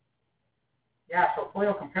Yeah, so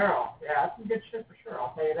Pollo Campero, yeah, that's some good shit for sure.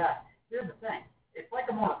 I'll tell you that. Here's the thing: it's like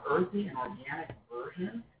a more earthy and organic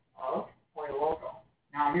version of Pollo Loco.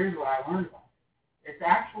 Now, here's what I learned about it. It's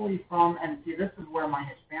actually from, and see, this is where my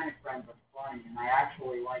Hispanic friends are funny, and I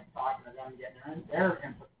actually like talking to them, getting their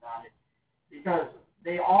input about it, because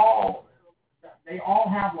they all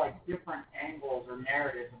have like different angles or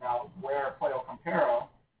narratives about where Pollo Campero.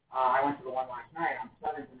 I went to the one last night on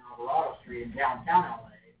 7th and Alvarado Street in downtown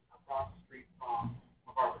LA, across the street from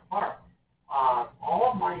MacArthur Park.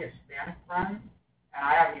 All of my Hispanic friends, and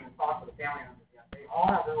I haven't even talked to the family members yet, they all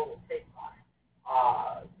have their little takes on it.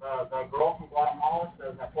 The girl from Guatemala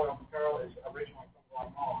says that Pollo Campero is originally from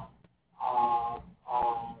Guatemala.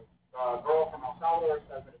 The girl from El Salvador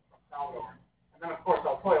says that it's from Salvador. And then, of course,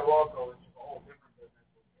 El Pollo Loco, which is a whole different business,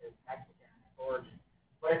 is Mexican in its origin.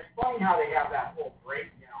 But it's funny how they have that whole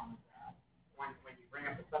breakdown of that when you bring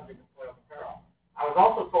up the subject of Pollo Campero. I was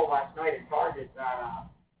also told last night at Target that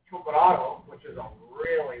Chocorado, which is a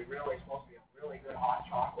really, really supposed to be a really good hot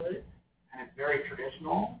chocolate, and it's very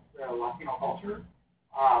traditional to Latino culture.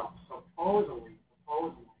 Supposedly,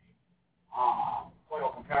 Pollo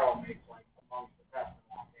Campero makes like amongst the best in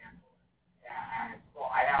Los Angeles. And so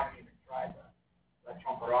I haven't even tried the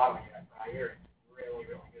Chocorado yet, but I hear it's really,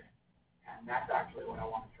 really good. And that's actually what I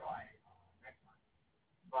want to try next time.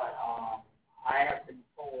 But I have been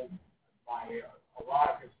told by a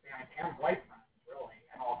lot of Hispanic and white friends, really,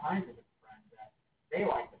 and all kinds of different friends, that they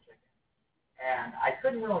like the chicken. And I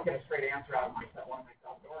couldn't really get a straight answer out of one of my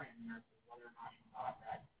Salvadorian nurses whether or not she thought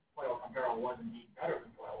that Pollo Campero was indeed better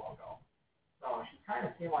than Pollo Loco. So she kind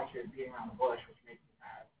of seemed like she was beating around the bush, which makes me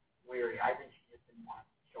kind of weary. I think she just didn't want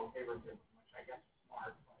to show favoritism, which I guess is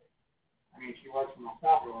smart. But I mean, she was from El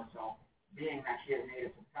Salvador, so being that she is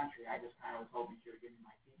native to the country, I just kind of was hoping she would give me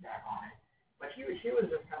my feedback on it. But she was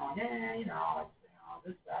just kind of like,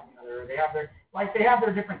 this, that, and the other. They have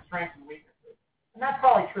their different strengths and weaknesses, and that's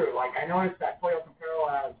probably true. Like I noticed that Pollo Campero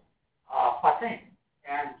has plantain,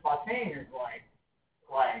 and plantain is like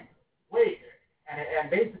wait, and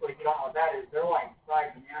basically, if you don't know what that is, they're like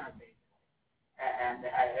fried bananas basically, and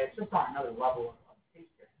it's just on another level of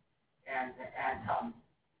tasting. And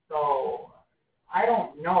so I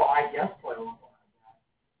don't know. I guess Pollo Loco has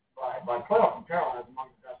that, but Pollo Campero has among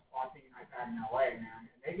the best plantain I've had in LA, man.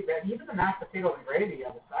 And even the mashed potatoes and gravy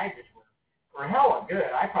of the side dish were hella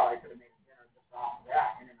good. I probably could have made a dinner just off of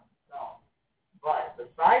that in and of itself. But the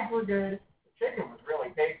sides were good. The chicken was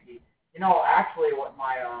really tasty. You know, actually, what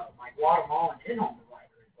my Guatemalan in-home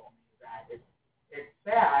provider told me is that it's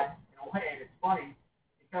sad in a way, and it's funny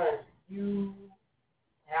because you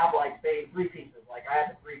have like say 3 pieces. Like I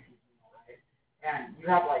had the 3-piece meal, right? And you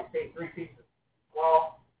have like say 3 pieces.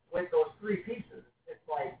 Well, with those 3 pieces, it's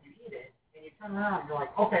like you eat it and you turn around and you're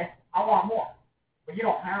like, okay, I want more, but you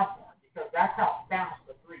don't have more because that's how fast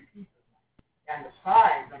the 3 pieces went. And the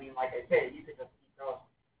sides, I mean, like I say, you could just eat those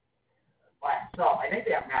by itself. I think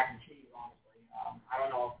they have mac and cheese, honestly. I don't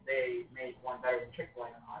know if they make one better than Chick-fil-A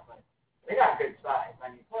or not, but they got good sides. I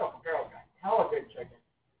mean, Pollo Campero's got hella good chicken.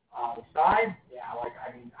 The sides, yeah,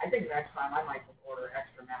 I think next time I might just order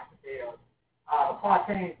extra mashed potatoes. The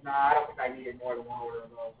plantains, I don't think I needed more than one order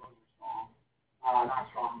of those. Those are strong. Not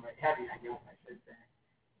strong, but heavy, I guess I should say.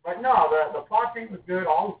 But no, the plantain was good.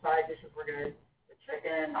 All the side dishes were good. The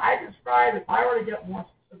chicken, I described, if I were to get more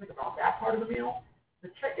specific about that part of the meal, the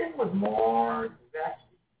chicken was more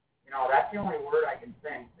zesty. You know, that's the only word I can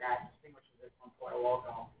think that distinguishes it from Pollo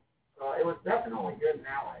Loco. So it was definitely good in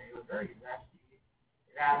that way. It was very zesty.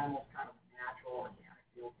 It had almost kind of a natural, organic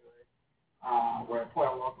feel to it, where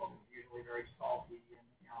Pollo Loco was usually very salty and,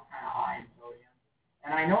 kind of high in sodium.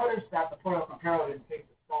 And I noticed that the Pollo Campero didn't taste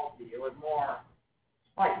as salty. It was more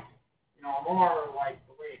spiced, more like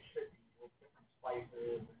the way it should be, with different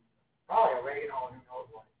spices and probably oregano and who knows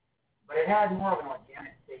what. But it had more of an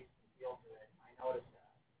organic taste and feel to it. I noticed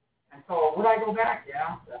that. And so would I go back?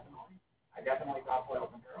 Yeah, definitely. I definitely thought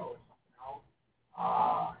Pollo Campero was something else.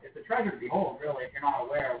 It's a treasure to behold, really, if you're not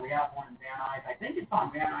aware. We have one in Van Nuys. I think it's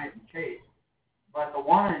on Van Nuys and Chase. But the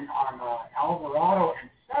one on Alvarado and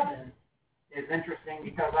 7th is interesting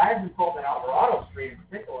because I've been told that Alvarado Street in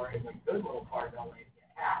particular is a good little part of LA to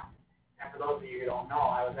get hacked. And for those of you who don't know,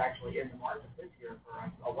 I was actually in the market this year for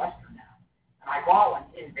a Western nap. And I bought one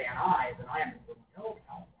in Van Nuys, and I am in Woodland Hills,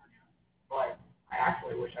 California. But I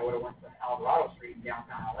actually wish I would have went to Alvarado Street in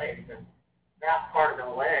downtown LA because that part of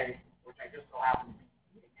LA, which I just so happen to be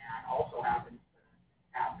eating at, also happens to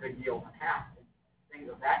have good deals on hats and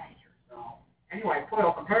things of that nature. So anyway,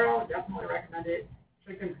 Pollo Campero, definitely recommend it.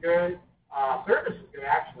 Chicken's good. Service is good,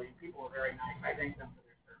 actually. People are very nice. I thank them for